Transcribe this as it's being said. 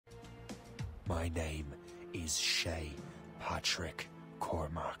My name is Shay Patrick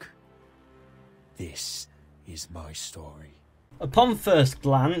Cormac. This is my story. Upon first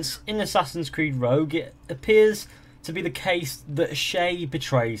glance, in Assassin's Creed Rogue, it appears to be the case that Shay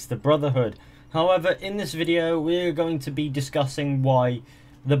betrays the Brotherhood. However, in this video, we're going to be discussing why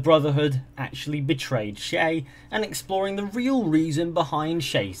the Brotherhood actually betrayed Shay and exploring the real reason behind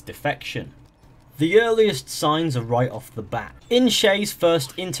Shay's defection. The earliest signs are right off the bat, in Shay's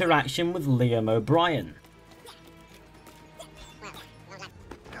first interaction with Liam O'Brien.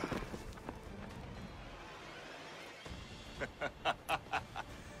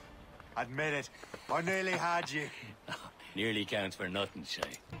 Admit it, I nearly had you. Nearly counts for nothing,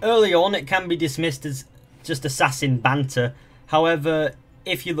 Shay. Early on, it can be dismissed as just assassin banter. However,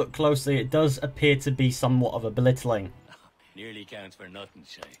 if you look closely, it does appear to be somewhat of a belittling. Nearly counts for nothing,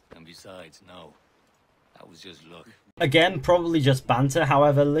 Shay. And besides, no. That was just luck. Again, probably just banter.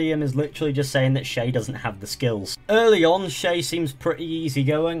 However, Liam is literally just saying that Shay doesn't have the skills. Early on, Shay seems pretty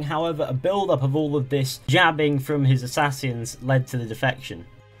easygoing. However, a build-up of all of this jabbing from his assassins led to the defection.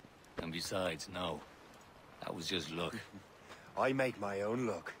 And besides, no. That was just luck. I make my own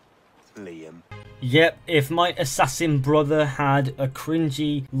luck, Liam. Yep, if my assassin brother had a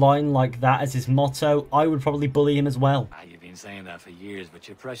cringy line like that as his motto, I would probably bully him as well. You've been saying that for years, but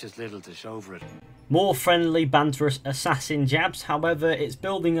you're precious little to show for it. More friendly, banterous assassin jabs, however, it's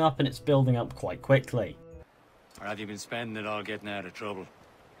building up and it's building up quite quickly. Or have you been spending it all getting out of trouble?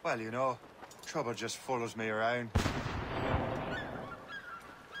 Well, you know, trouble just follows me around.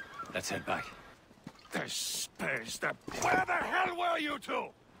 Let's head back. Where the hell were you two?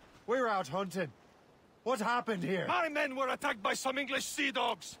 We're out hunting. What happened here? My men were attacked by some English sea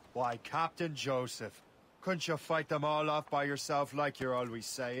dogs. Why, Captain Joseph, couldn't you fight them all off by yourself like you're always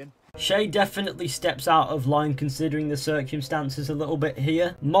saying? Shay definitely steps out of line considering the circumstances a little bit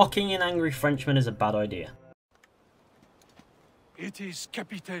here. Mocking an angry Frenchman is a bad idea. It is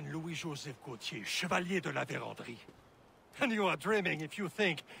Capitaine Louis-Joseph Gauthier, Chevalier de la Vérendrye. And you are dreaming if you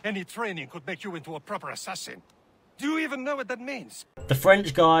think any training could make you into a proper assassin. Do you even know what that means? The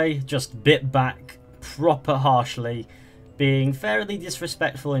French guy just bit back proper harshly, being fairly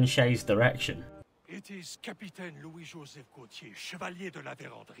disrespectful in Shay's direction. It is Capitaine Louis-Joseph Gauthier, Chevalier de la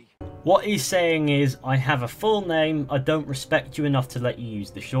Vérendrye. What he's saying is, I have a full name, I don't respect you enough to let you use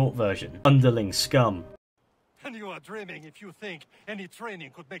the short version. Underling scum. And you are dreaming if you think any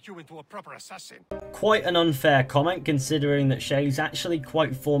training could make you into a proper assassin. Quite an unfair comment considering that Shay's actually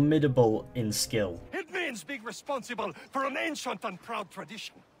quite formidable in skill. It means being responsible for an ancient and proud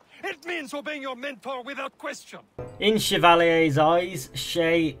tradition. It means obeying your mentor without question. In Chevalier's eyes,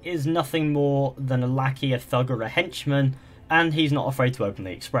 Shay is nothing more than a lackey, a thug or a henchman, and he's not afraid to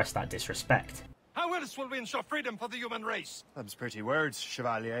openly express that disrespect. How else will we ensure freedom for the human race? Them's pretty words,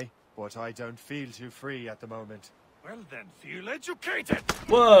 Chevalier, but I don't feel too free at the moment. Well then, feel educated!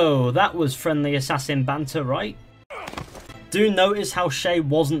 Whoa, that was friendly assassin banter, right? Do notice how Shay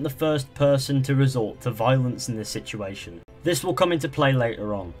wasn't the first person to resort to violence in this situation. This will come into play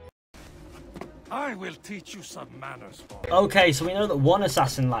later on. I will teach you some manners, boy. Okay, so we know that one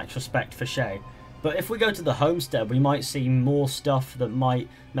assassin lacks respect for Shay, but if we go to the homestead, we might see more stuff that might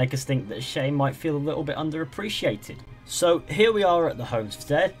make us think that Shay might feel a little bit underappreciated. So here we are at the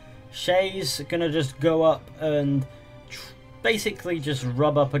homestead. Shay's gonna just go up and basically just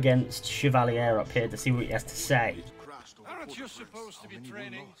rub up against Chevalier up here to see what he has to say. Aren't you supposed to be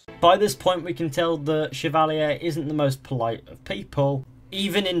training? By this point we can tell that Chevalier isn't the most polite of people.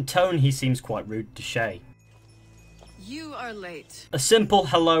 Even in tone he seems quite rude to Shay. You are late. A simple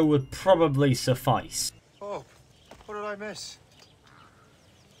hello would probably suffice. Oh, what did I miss?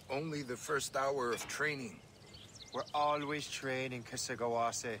 Only the first hour of training. We're always training,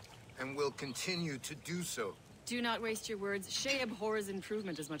 Kisagawase. And will continue to do so. Do not waste your words. Shay abhors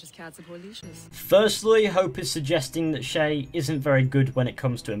improvement as much as cats abhor leashes. Firstly, Hope is suggesting that Shay isn't very good when it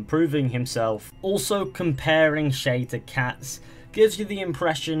comes to improving himself. Also, comparing Shay to cats gives you the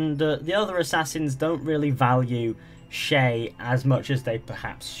impression that the other assassins don't really value Shay as much as they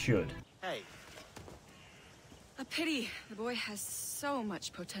perhaps should. Hey. A pity. The boy has so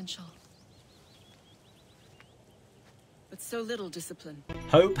much potential. But so little discipline.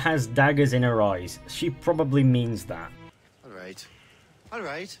 Hope has daggers in her eyes. She probably means that. Alright.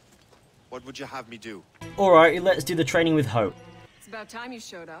 Alright. What would you have me do? Alrighty, let's do the training with Hope. It's about time you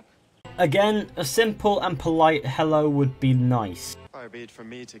showed up. Again, a simple and polite hello would be nice. Far be it from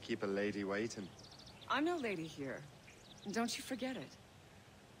me to keep a lady waiting. I'm no lady here. And don't you forget it.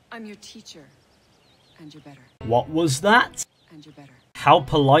 I'm your teacher. And you're better. What was that? And you're better. How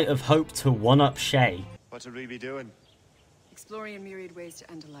polite of Hope to one-up Shay. What should we be doing? Exploring a myriad ways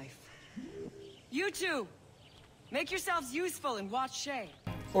to end a life. You two, make yourselves useful and watch Shay.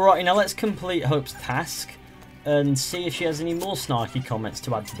 Alrighty, now let's complete Hope's task and see if she has any more snarky comments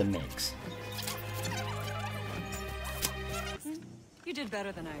to add to the mix. You did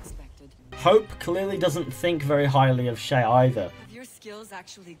better than I expected. Hope clearly doesn't think very highly of Shay either. Have your skills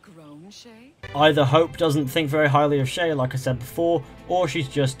actually grown, Shay? Either Hope doesn't think very highly of Shay, like I said before, or she's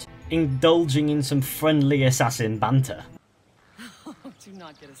just indulging in some friendly assassin banter. Do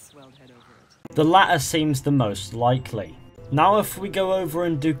not get a swelled head over it. The latter seems the most likely. Now if we go over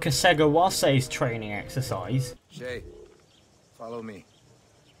and do Kasegawase's training exercise. Shay, follow me.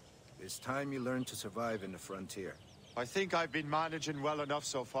 It's time you learn to survive in the frontier. I think I've been managing well enough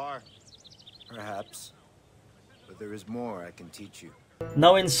so far. Perhaps. But there is more I can teach you.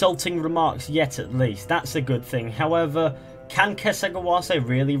 No insulting remarks yet at least, that's a good thing. However, can Kasegawase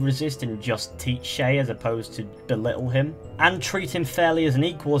really resist and just teach Shay as opposed to belittle him? And treat him fairly as an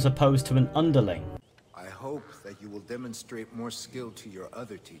equal as opposed to an underling? I hope that you will demonstrate more skill to your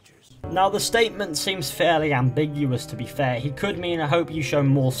other teachers. Now the statement seems fairly ambiguous, to be fair. He could mean I hope you show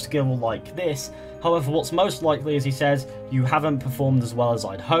more skill like this. However, what's most likely is he says, you haven't performed as well as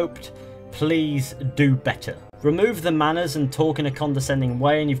I'd hoped. Please do better. Remove the manners and talk in a condescending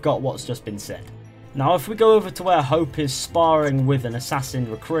way and you've got what's just been said. Now if we go over to where Hope is sparring with an assassin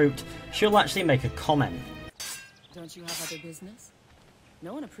recruit, she'll actually make a comment. Don't you have other business?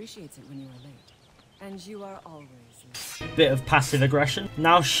 No one appreciates it when you are late. And you are always late. Bit of passive aggression.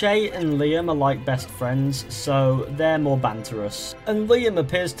 Now Shay and Liam are like best friends, so they're more banterous. And Liam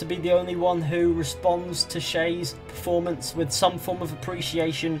appears to be the only one who responds to Shay's performance with some form of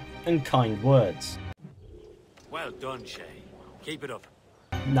appreciation and kind words. Well done, Shay. Keep it up.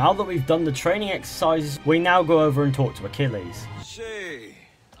 Now that we've done the training exercises, we now go over and talk to Achilles. Shay,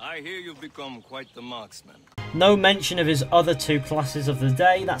 I hear you've become quite the marksman. No mention of his other two classes of the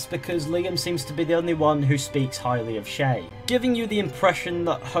day, that's because Liam seems to be the only one who speaks highly of Shay, giving you the impression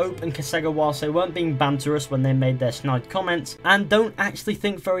that Hope and Kasegawase weren't being banterous when they made their snide comments, and don't actually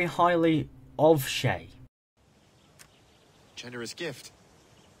think very highly of Shay. Generous gift.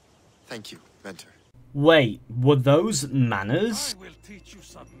 Thank you, mentor. Wait, were those manners? I will teach you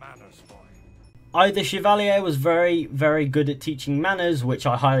some manners, boy. Either Chevalier was very, very good at teaching manners, which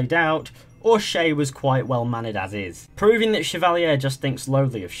I highly doubt, or Shay was quite well mannered as is, proving that Chevalier just thinks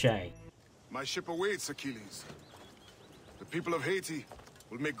lowly of Shay. My ship awaits, Achilles. The people of Haiti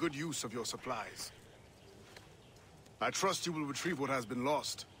will make good use of your supplies. I trust you will retrieve what has been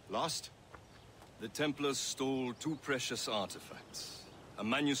lost. Lost? The Templars stole two precious artifacts. A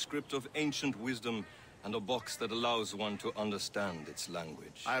manuscript of ancient wisdom and a box that allows one to understand its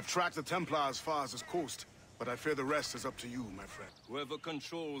language. I have tracked the Templar as far as this coast, but I fear the rest is up to you, my friend. Whoever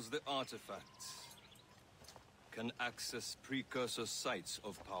controls the artifacts can access precursor sites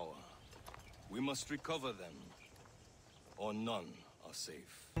of power. We must recover them, or none are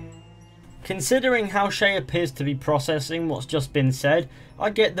safe. Considering how Shay appears to be processing what's just been said,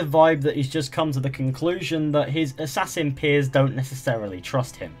 I get the vibe that he's just come to the conclusion that his assassin peers don't necessarily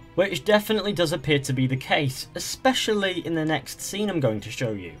trust him. Which definitely does appear to be the case, especially in the next scene I'm going to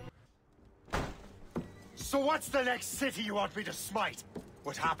show you. So what's the next city you want me to smite?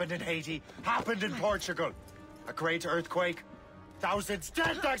 What happened in Haiti happened in Portugal. A great earthquake. Thousands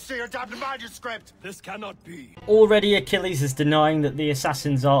dead thanks to your damned manuscript. This cannot be. Already Achilles is denying that the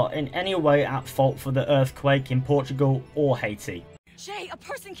assassins are in any way at fault for the earthquake in Portugal or Haiti. Shay, a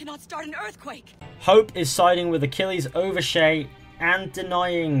person cannot start an earthquake. Hope is siding with Achilles over Shay and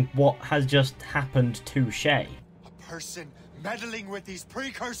denying what has just happened to Shay. A person meddling with these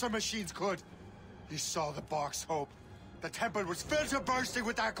precursor machines could. You saw the box, Hope. The temple was filled to bursting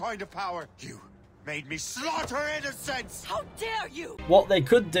with that kind of power. You made me slaughter innocents! How dare you! What they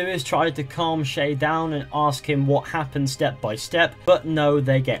could do is try to calm Shay down and ask him what happened step by step, but no,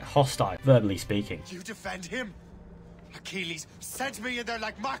 they get hostile, verbally speaking. You defend him? Achilles sent me in there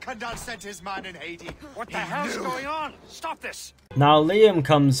like Macandal sent his man in Haiti. What the hell's going on? Stop this! Now Liam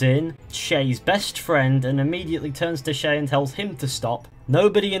comes in, Shay's best friend, and immediately turns to Shay and tells him to stop.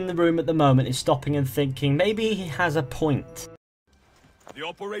 Nobody in the room at the moment is stopping and thinking maybe he has a point. The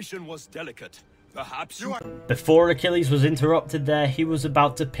operation was delicate. Perhaps you are... Before Achilles was interrupted there, he was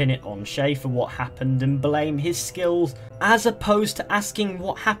about to pin it on Shay for what happened and blame his skills, as opposed to asking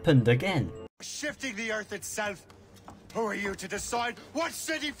what happened again. Shifting the earth itself. Who are you to decide what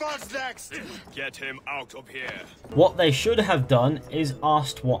city falls next? Get him out of here. What they should have done is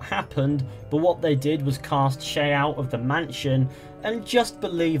asked what happened, but what they did was cast Shay out of the mansion and just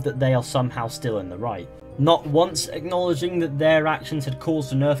believe that they are somehow still in the right. Not once acknowledging that their actions had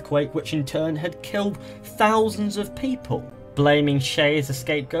caused an earthquake which in turn had killed thousands of people. Blaming Shay as a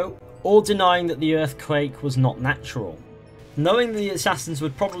scapegoat, or denying that the earthquake was not natural. Knowing the assassins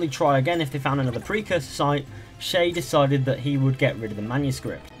would probably try again if they found another precursor site, Shay decided that he would get rid of the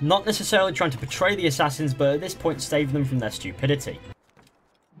manuscript. Not necessarily trying to betray the assassins, but at this point save them from their stupidity.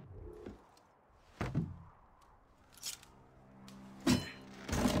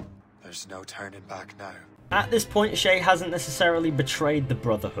 There's no turning back now. At this point, Shay hasn't necessarily betrayed the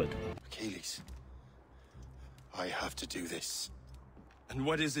Brotherhood. Achilles, I have to do this. And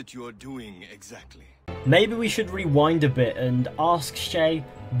what is it you're doing exactly? Maybe we should rewind a bit and ask Shay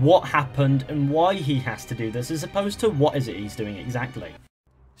what happened and why he has to do this, as opposed to what is it he's doing exactly.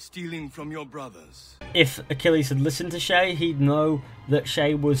 Stealing from your brothers. If Achilles had listened to Shay, he'd know that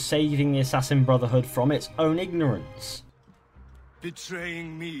Shay was saving the Assassin Brotherhood from its own ignorance.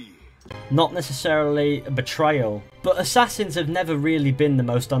 Betraying me. Not necessarily a betrayal, but assassins have never really been the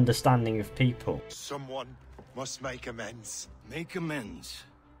most understanding of people. Someone must make amends. Make amends?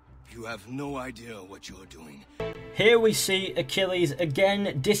 You have no idea what you're doing. Here we see Achilles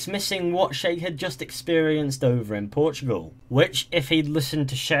again dismissing what Shay had just experienced over in Portugal, which, if he'd listened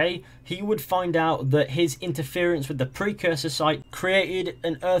to Shay, he would find out that his interference with the precursor site created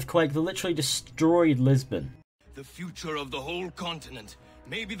an earthquake that literally destroyed Lisbon. The future of the whole continent,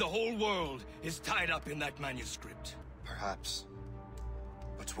 maybe the whole world, is tied up in that manuscript. Perhaps.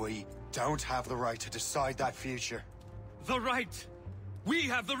 But we don't have the right to decide that future. The right! We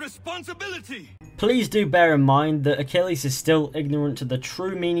have the responsibility! Please do bear in mind that Achilles is still ignorant to the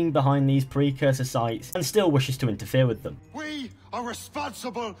true meaning behind these precursor sites and still wishes to interfere with them. We are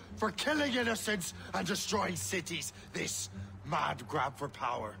responsible for killing innocents and destroying cities. This mad grab for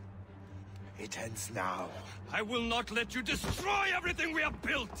power. It ends now. I will not let you destroy everything we have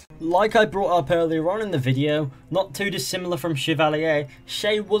built! Like I brought up earlier on in the video, not too dissimilar from Chevalier,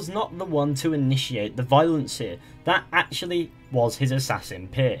 Shay was not the one to initiate the violence here. That actually was his assassin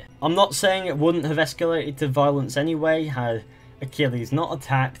peer. I'm not saying it wouldn't have escalated to violence anyway had Achilles not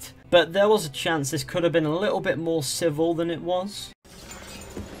attacked, but there was a chance this could have been a little bit more civil than it was.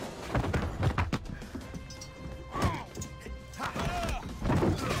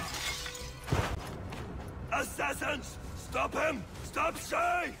 Assassins! Stop him! Stop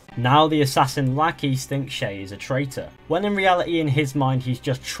Shay! Now the assassin lackeys think Shay is a traitor, when in reality in his mind he's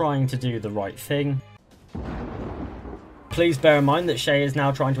just trying to do the right thing. Please bear in mind that Shay is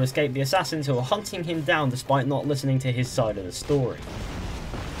now trying to escape the assassins who are hunting him down despite not listening to his side of the story.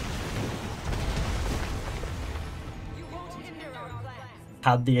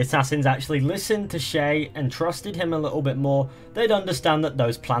 Had the assassins actually listened to Shay and trusted him a little bit more, they'd understand that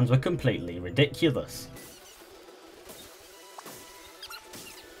those plans were completely ridiculous.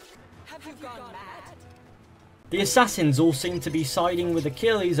 The assassins all seem to be siding with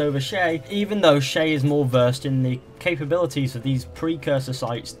Achilles over Shay, even though Shay is more versed in the capabilities of these precursor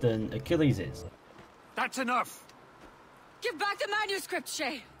sites than Achilles is. That's enough! Give back the manuscript,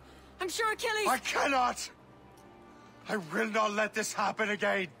 Shay! I'm sure Achilles— I cannot! I will not let this happen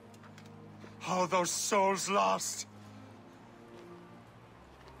again! All those souls lost!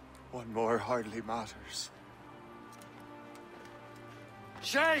 One more hardly matters.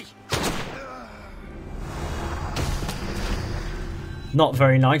 Shay! Not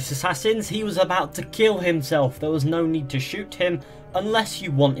very nice, assassins. He was about to kill himself. There was no need to shoot him unless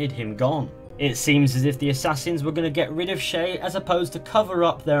you wanted him gone. It seems as if the assassins were going to get rid of Shay as opposed to cover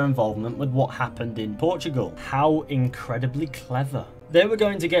up their involvement with what happened in Portugal. How incredibly clever. They were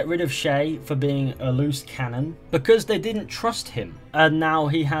going to get rid of Shay for being a loose cannon because they didn't trust him. And now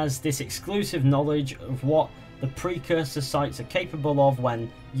he has this exclusive knowledge of what the precursor sites are capable of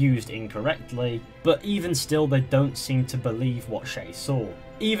when used incorrectly, but even still they don't seem to believe what Shay saw.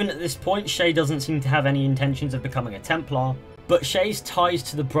 Even at this point, Shay doesn't seem to have any intentions of becoming a Templar, but Shay's ties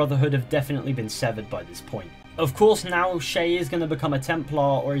to the Brotherhood have definitely been severed by this point. Of course now Shay is going to become a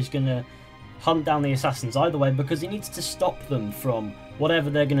Templar, or he's going to hunt down the assassins either way, because he needs to stop them from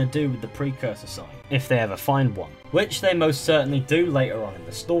whatever they're going to do with the precursor site, if they ever find one, which they most certainly do later on in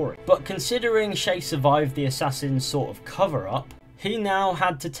the story. But considering Shay survived the assassin's sort of cover-up, he now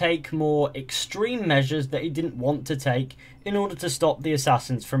had to take more extreme measures that he didn't want to take in order to stop the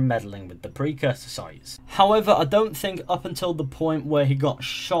assassins from meddling with the precursor sites. However, I don't think up until the point where he got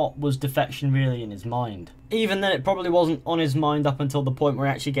shot was defection really in his mind. Even then, it probably wasn't on his mind up until the point where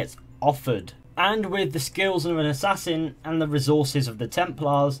he actually gets offered. And with the skills of an assassin and the resources of the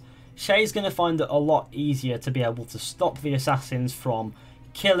Templars, Shay's going to find it a lot easier to be able to stop the assassins from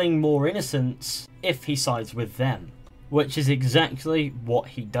killing more innocents if he sides with them, which is exactly what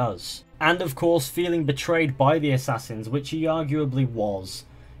he does. And of course, feeling betrayed by the assassins, which he arguably was,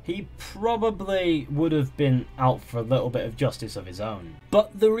 he probably would have been out for a little bit of justice of his own.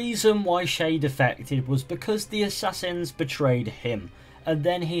 But the reason why Shay defected was because the assassins betrayed him, and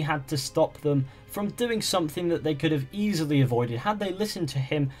then he had to stop them from doing something that they could have easily avoided had they listened to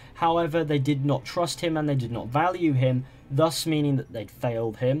him. However, they did not trust him and they did not value him, thus meaning that they'd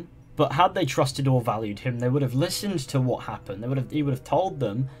failed him. But had they trusted or valued him, they would have listened to what happened. He would have told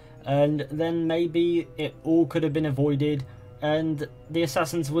them, and then maybe it all could have been avoided, and the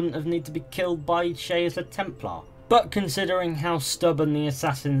assassins wouldn't have needed to be killed by Shay as a Templar. But considering how stubborn the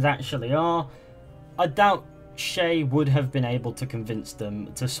assassins actually are, I doubt Shay would have been able to convince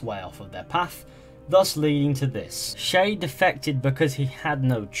them to sway off of their path, thus leading to this. Shay defected because he had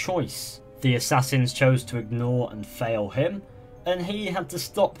no choice. The assassins chose to ignore and fail him, and he had to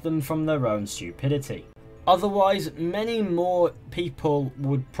stop them from their own stupidity. Otherwise, many more people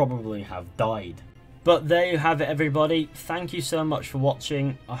would probably have died. But there you have it, everybody. Thank you so much for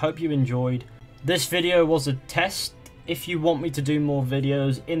watching. I hope you enjoyed. This video was a test. If you want me to do more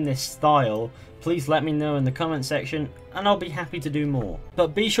videos in this style, please let me know in the comment section and I'll be happy to do more.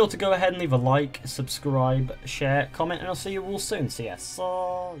 But be sure to go ahead and leave a like, subscribe, share, comment, and I'll see you all soon. See ya.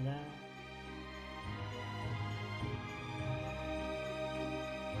 So, yeah.